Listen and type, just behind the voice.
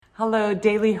Hello,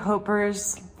 Daily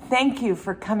Hopers. Thank you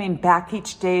for coming back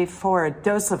each day for a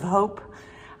dose of hope.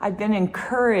 I've been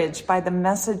encouraged by the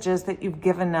messages that you've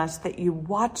given us, that you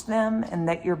watch them and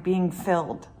that you're being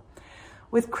filled.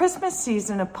 With Christmas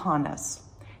season upon us,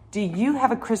 do you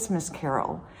have a Christmas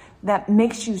carol that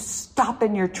makes you stop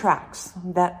in your tracks,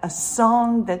 that a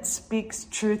song that speaks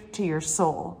truth to your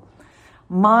soul?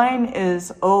 Mine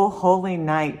is "O Holy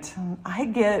Night." I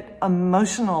get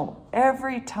emotional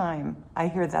every time I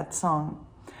hear that song.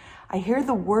 I hear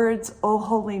the words, "O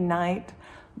Holy Night,"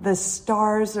 the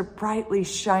stars are brightly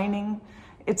shining.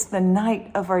 It's the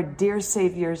night of our dear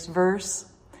Savior's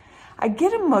verse. I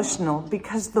get emotional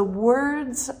because the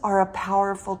words are a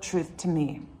powerful truth to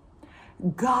me.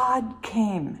 God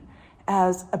came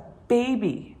as a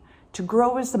baby to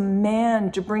grow as a man,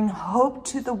 to bring hope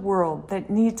to the world that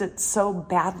needs it so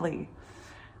badly.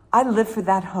 I live for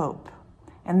that hope.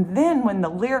 And then when the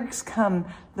lyrics come,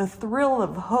 the thrill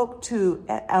of hope to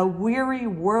a weary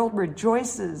world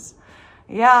rejoices.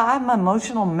 Yeah, I'm an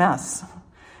emotional mess.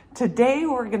 Today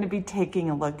we're going to be taking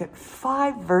a look at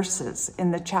 5 verses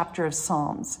in the chapter of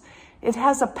Psalms. It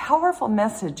has a powerful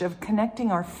message of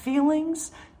connecting our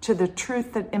feelings to the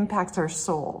truth that impacts our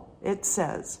soul. It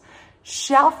says,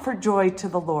 "Shout for joy to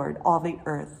the Lord, all the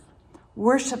earth.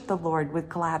 Worship the Lord with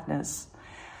gladness.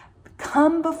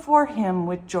 Come before him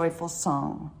with joyful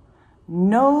song.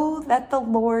 Know that the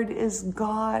Lord is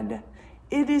God.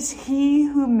 It is he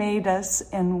who made us,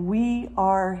 and we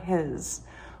are his.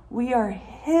 We are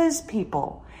his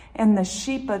people and the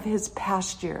sheep of his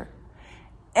pasture.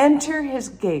 Enter his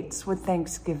gates with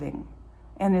thanksgiving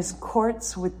and his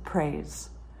courts with praise.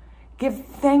 Give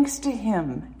thanks to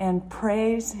him and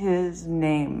praise his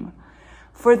name.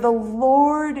 For the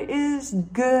Lord is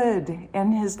good,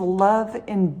 and his love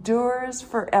endures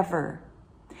forever.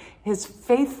 His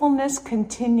faithfulness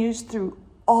continues through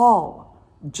all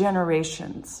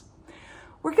generations."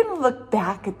 We're going to look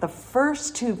back at the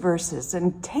first 2 verses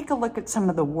and take a look at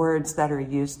some of the words that are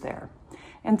used there.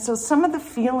 And so some of the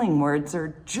feeling words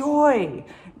are joy,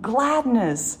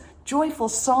 gladness, joyful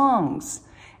songs.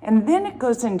 And then it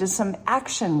goes into some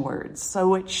action words.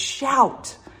 So it's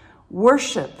shout,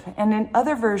 worship, and in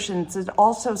other versions it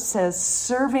also says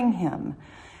serving him.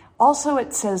 Also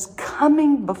it says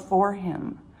coming before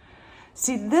him.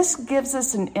 See, this gives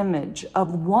us an image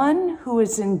of one who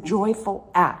is in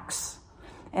joyful acts.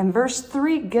 And verse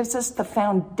 3 gives us the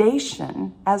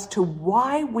foundation as to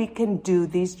why we can do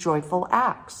these joyful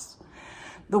acts.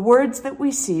 The words that we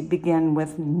see begin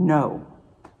with know.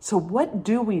 So what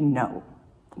do we know?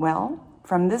 Well,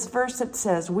 from this verse it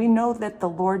says, we know that the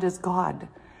Lord is God.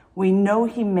 We know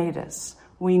he made us.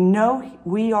 We know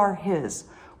we are his.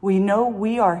 We know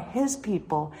we are his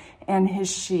people and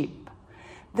his sheep.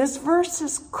 This verse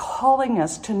is calling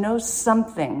us to know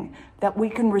something that we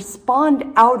can respond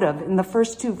out of in the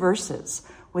first 2 verses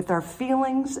with our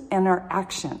feelings and our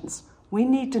actions. We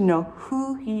need to know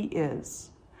who he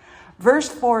is. Verse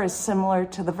 4 is similar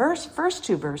to the first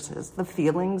 2 verses, the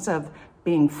feelings of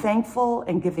being thankful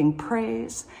and giving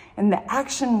praise. And the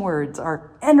action words are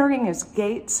entering his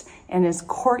gates and his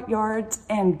courtyards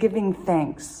and giving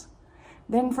thanks.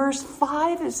 Then verse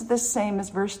 5 is the same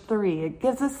as verse 3. It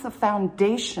gives us the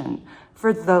foundation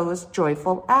for those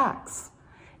joyful acts.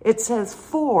 It says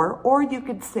for, or you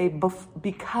could say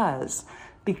because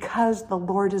the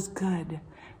Lord is good,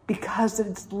 because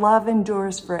his love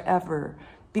endures forever,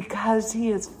 because he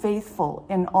is faithful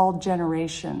in all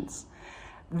generations.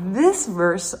 This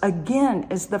verse, again,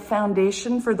 is the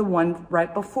foundation for the one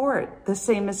right before it. The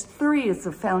same as 3 is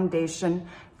the foundation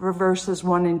for verses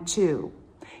 1 and 2.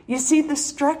 You see, the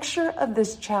structure of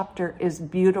this chapter is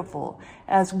beautiful,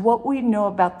 as what we know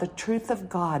about the truth of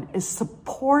God is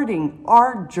supporting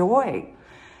our joy.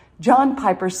 John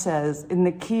Piper says in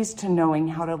The Keys to Knowing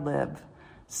How to Live,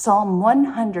 Psalm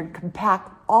 100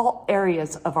 compacts all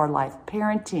areas of our life: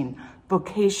 parenting,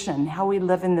 vocation, how we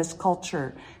live in this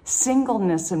culture,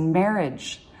 singleness and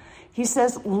marriage. He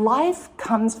says life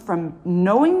comes from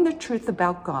knowing the truth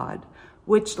about God,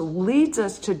 which leads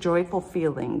us to joyful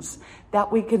feelings,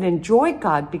 that we can enjoy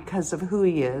God because of who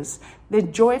he is. The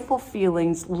joyful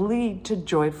feelings lead to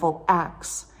joyful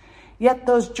acts. Yet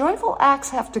those joyful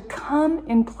acts have to come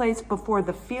in place before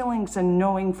the feelings and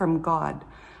knowing from God.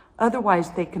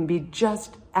 Otherwise, they can be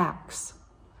just acts.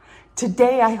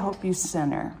 Today, I hope you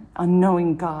center on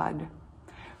knowing God.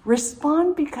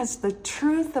 Respond because the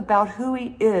truth about who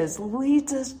he is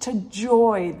leads us to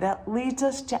joy, that leads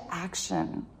us to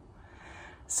action.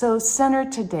 So center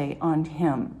today on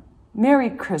him. Merry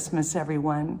Christmas,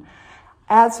 everyone,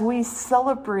 as we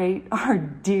celebrate our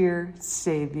dear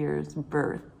Savior's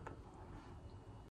birth.